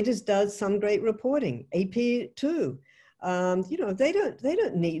 Reuters does some great reporting. AP too. You know, they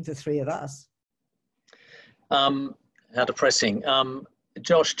don't need the three of us. How depressing.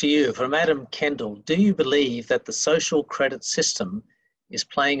 Josh, to you, from Adam Kendall, do you believe that the social credit system is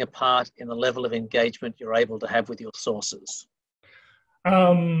playing a part in the level of engagement you're able to have with your sources?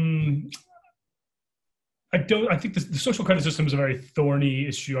 I think the social credit system is a very thorny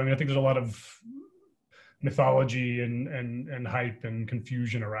issue. I mean, I think there's a lot of mythology and hype and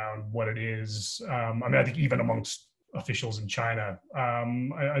confusion around what it is. I mean, I think even amongst officials in China.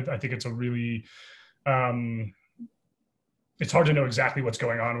 I think it's a really, it's hard to know exactly what's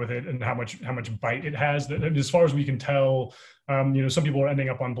going on with it and how much bite it has. As far as we can tell, some people are ending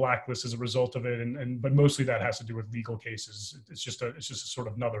up on blacklists as a result of it, but mostly that has to do with legal cases. It's just a sort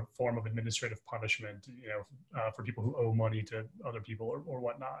of another form of administrative punishment, for people who owe money to other people or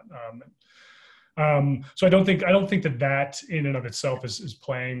whatnot. So I don't think that in and of itself is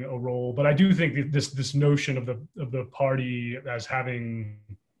playing a role, but I do think that this notion of the party as having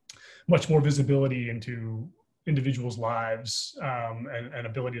much more visibility into individuals' lives, and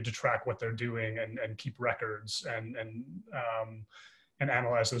ability to track what they're doing and keep records and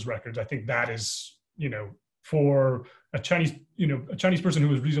analyze those records. I think that is, for a Chinese person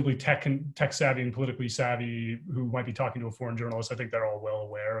who is reasonably tech savvy and politically savvy, who might be talking to a foreign journalist, I think they're all well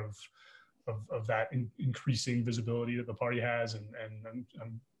aware of that increasing visibility that the party has, and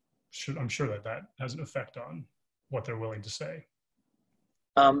I'm sure that has an effect on what they're willing to say.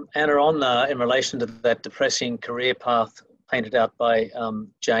 Anna, in relation to that depressing career path painted out by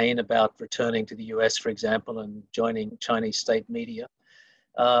Jane about returning to the US, for example, and joining Chinese state media,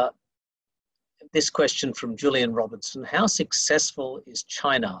 this question from Julian Robertson: how successful is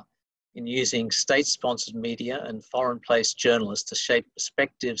China in using state-sponsored media and foreign-placed journalists to shape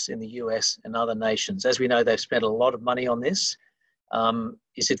perspectives in the US and other nations? As we know, they've spent a lot of money on this.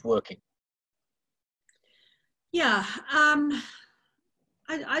 Is it working? Yeah.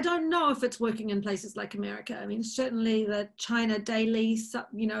 I don't know if it's working in places like America. I mean, certainly the China Daily,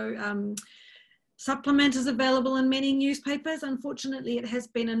 supplement is available in many newspapers. Unfortunately, it has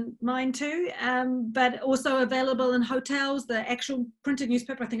been in mine too, but also available in hotels. The actual printed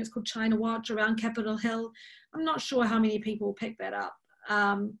newspaper, I think it's called China Watch, around Capitol Hill. I'm not sure how many people pick that up.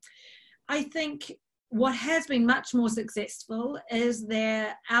 I think what has been much more successful is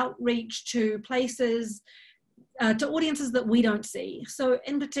their outreach to places, to audiences that we don't see. So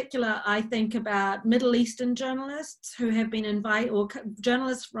in particular, I think about Middle Eastern journalists who have been invited, or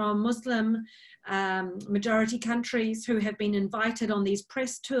journalists from Muslim majority countries who have been invited on these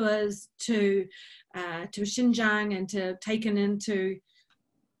press tours to Xinjiang and taken into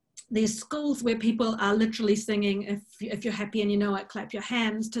these schools where people are literally singing, if you're happy and you know it, clap your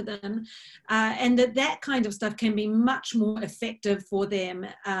hands to them. And that kind of stuff can be much more effective for them.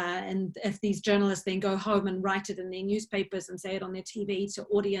 And if these journalists then go home and write it in their newspapers and say it on their TV to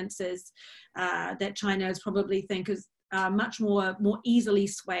audiences that China probably think is much more easily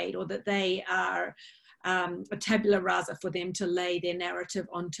swayed, or that they are a tabula rasa for them to lay their narrative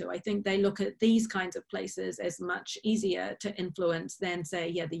onto. I think they look at these kinds of places as much easier to influence than,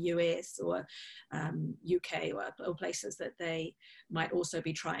 say, the US or UK or places that they might also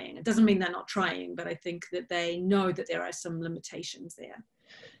be trying. It doesn't mean they're not trying, but I think that they know that there are some limitations there.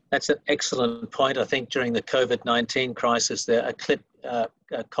 That's an excellent point. I think during the COVID-19 crisis, a clip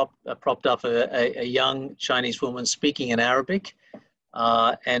propped up a young Chinese woman speaking in Arabic,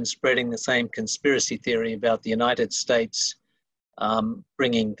 and spreading the same conspiracy theory about the United States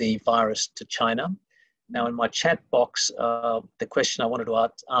bringing the virus to China. Now, in my chat box, the question I wanted to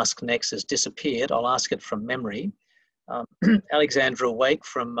ask next has disappeared. I'll ask it from memory. Alexandra Wake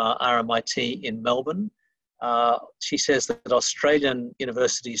from RMIT in Melbourne. She says that Australian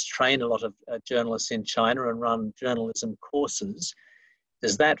universities train a lot of journalists in China and run journalism courses.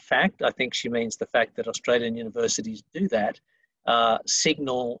 Does that fact, I think she means the fact that Australian universities do that,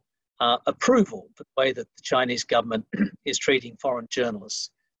 signal approval for the way that the Chinese government is treating foreign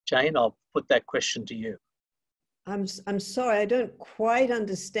journalists? Jane, I'll put that question to you. I'm sorry, I don't quite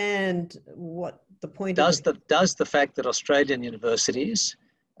understand what the point is. Does the fact that Australian universities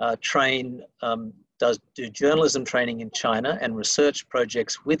do journalism training in China and research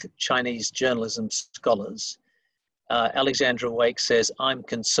projects with Chinese journalism scholars, Alexandra Wake says, I'm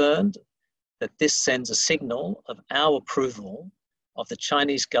concerned that this sends a signal of our approval of the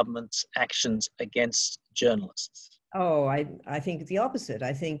Chinese government's actions against journalists. Oh, I think the opposite.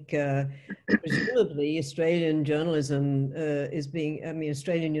 I think presumably Australian journalism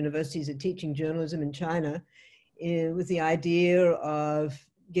Australian universities are teaching journalism in China with the idea of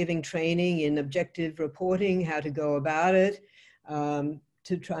giving training in objective reporting, how to go about it,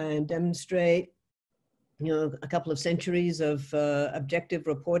 to try and demonstrate a couple of centuries of objective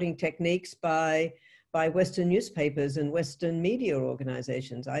reporting techniques by Western newspapers and Western media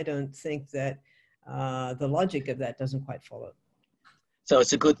organizations. I don't think that the logic of that doesn't quite follow. So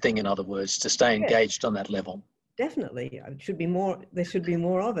it's a good thing, in other words, to stay engaged on that level. Definitely. It should be more, there should be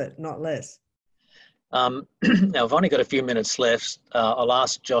more of it, not less. Now, I've only got a few minutes left. I'll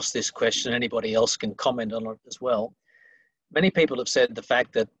ask Joss this question. Anybody else can comment on it as well. Many people have said the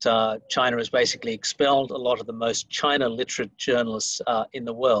fact that China has basically expelled a lot of the most China literate journalists in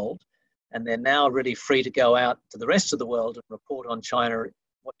the world, and they're now really free to go out to the rest of the world and report on China,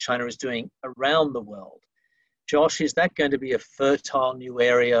 what China is doing around the world. Josh, is that going to be a fertile new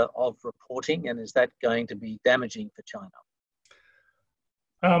area of reporting, and is that going to be damaging for China?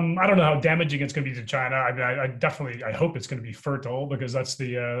 I don't know how damaging it's going to be to China. I mean, I definitely, I hope it's going to be fertile, because that's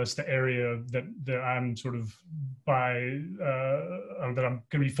the area that I'm sort of that I'm going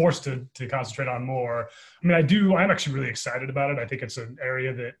to be forced to concentrate on more. I mean, I'm actually really excited about it. I think it's an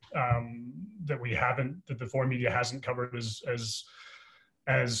area that that the foreign media hasn't covered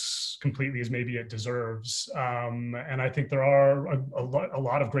as completely as maybe it deserves. And I think there are a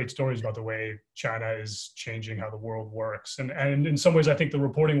lot of great stories about the way China is changing how the world works. And in some ways, I think the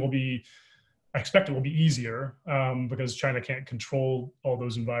reporting I expect it will be easier, because China can't control all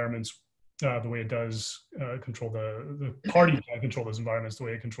those environments the way it does control the party can't control those environments the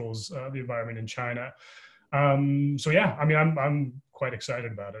way it controls the environment in China. So yeah, I mean, I'm quite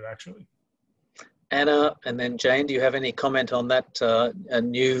excited about it, actually. Anna, and then Jane, do you have any comment on that a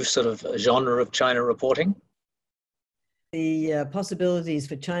new sort of genre of China reporting? The possibilities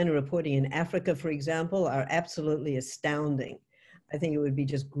for China reporting in Africa, for example, are absolutely astounding. I think it would be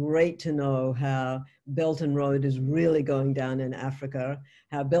just great to know how Belt and Road is really going down in Africa,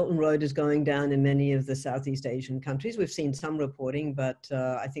 how Belt and Road is going down in many of the Southeast Asian countries. We've seen some reporting, but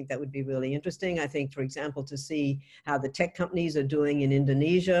I think that would be really interesting. I think, for example, to see how the tech companies are doing in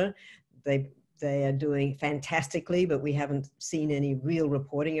Indonesia. They are doing fantastically, but we haven't seen any real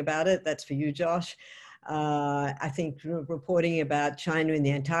reporting about it. That's for you, Josh. I think reporting about China in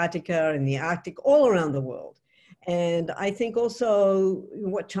the Antarctica and the Arctic, all around the world. And I think also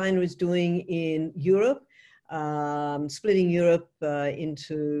what China is doing in Europe, splitting Europe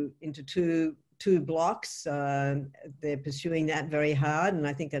into two blocks. They're pursuing that very hard, and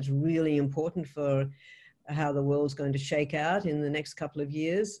I think that's really important for how the world's going to shake out in the next couple of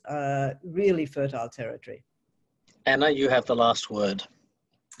years. Really fertile territory. Anna, you have the last word.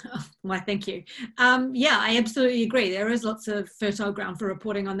 Oh, why, thank you. Yeah, I absolutely agree. There is lots of fertile ground for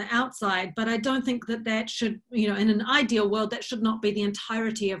reporting on the outside, but I don't think that should, in an ideal world, that should not be the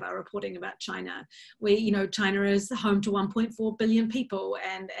entirety of our reporting about China. China is home to 1.4 billion people,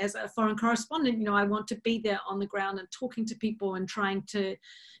 and as a foreign correspondent, I want to be there on the ground and talking to people and trying to,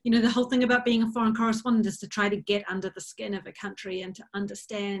 the whole thing about being a foreign correspondent is to try to get under the skin of a country and to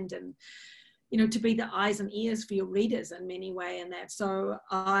understand and to be the eyes and ears for your readers in many ways. And that, so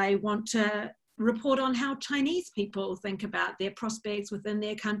I want to report on how Chinese people think about their prospects within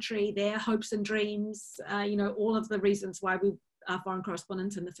their country, their hopes and dreams, all of the reasons why we are foreign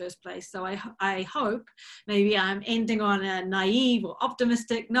correspondents in the first place. So I hope, maybe I'm ending on a naive or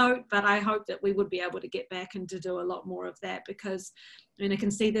optimistic note, but I hope that we would be able to get back and to do a lot more of that, because I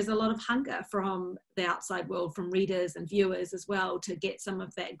can see there's a lot of hunger from the outside world, from readers and viewers as well, to get some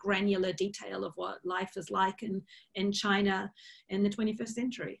of that granular detail of what life is like in China in the 21st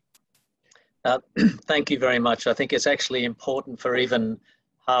century. Thank you very much. I think it's actually important for even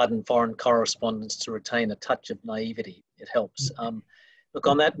hardened foreign correspondents to retain a touch of naivety. It helps. Look,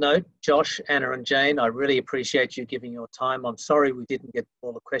 on that note, Josh, Anna and Jane, I really appreciate you giving your time. I'm sorry we didn't get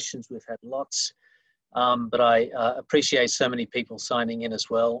all the questions. We've had lots, but I appreciate so many people signing in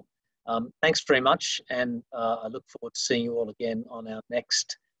as well. Thanks very much, and I look forward to seeing you all again on our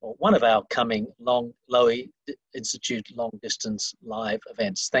next, or one of our coming Lowy Institute long distance live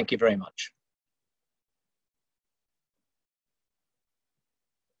events. Thank you very much.